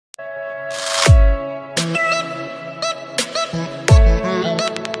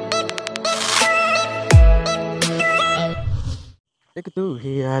एक तू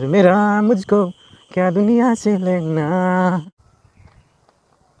ही यार मेरा मुझको क्या दुनिया से लेना.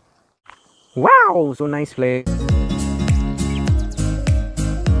 Wow, so nice place.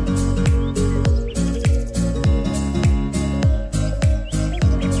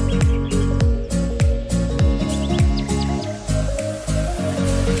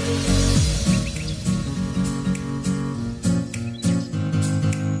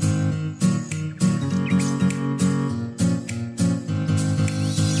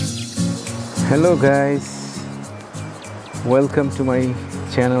 Hello guys, welcome to my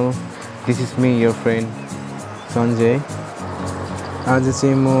channel. This is me, your friend Sanjay. आज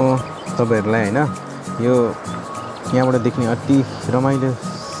चाहिँ म तपाईहरुलाई हैन यो यहाँबाट देख्ने अति रमाइलो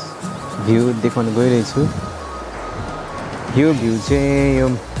भ्यू देखाउन गइरहेछु. यो भ्यू चाहिँ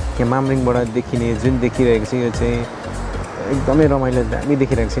यो मामरिङबाट देखिने जुन देखिरहेको छ यो चाहिँ एकदमै रमाइलो दामी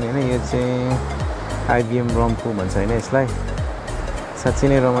देखिरहेको छ हैन. यो चाहिँ आइबिएम रम्फू भन्छ हैन यसलाई. साच्चै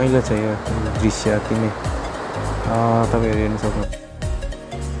नै रमाइलो छ यो दृश्य अति नै तपाईहरु हेर्न सक्नु.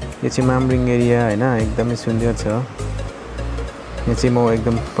 यो चाहिँ मामरिङ एरिया हैन एकदमै सुन्दर छ. यो चाहिँ म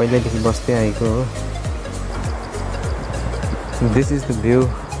एकदम पहिल्यैदेखि बस्दै आएको हो. This is the view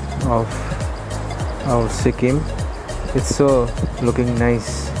of our Sikkim. It's so looking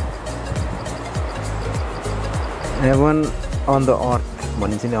nice. Heaven on the earth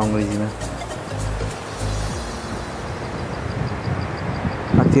भनिन्छ नि अंग्रेजीमा.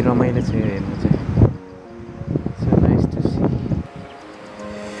 अति रमाइलो छ हेर्नु चाहिँ. So nice to see.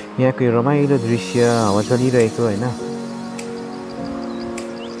 यहाँको यो रमाइलो दृश्य हावा चलिरहेको हैन.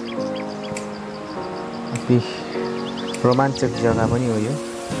 अति रोमाञ्चक जग्गा पनि हो यो.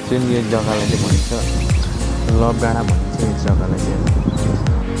 जुन यो जग्गालाई चाहिँ भनिन्छ लभ डाँडा भनिन्छ यो जग्गालाई चाहिँ.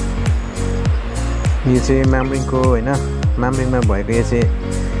 यो चाहिँ मामरिङको हैन मामरिङमा भएको यो चाहिँ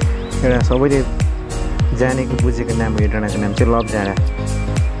एउटा सबैले जानेको बुझेको नाम हो. यो डाँडाको नाम चाहिँ लभ डाँडा.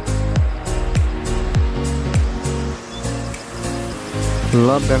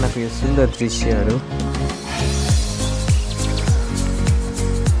 लभ डाँडाको यो सुन्दर दृश्यहरू.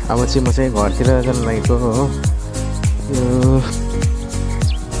 अब चाहिँ म चाहिँ घरतिर जान लागेको हो.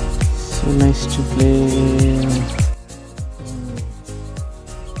 So nice to play.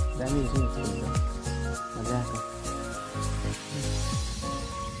 दामी छ मजा आएको.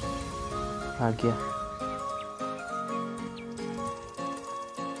 भाग्य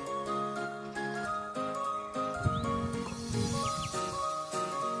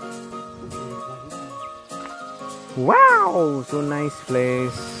Wow, so nice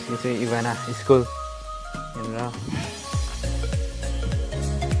place. You say Ivana school. You know.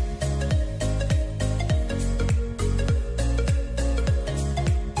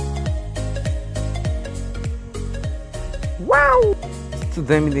 Wow. So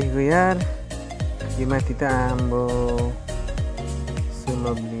दामी देखेको यार. यो माथि त आम्बो. So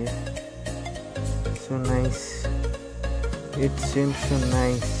lovely. So nice. It seems so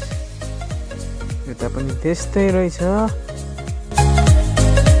nice. यता पनि त्यस्तै रहेछ.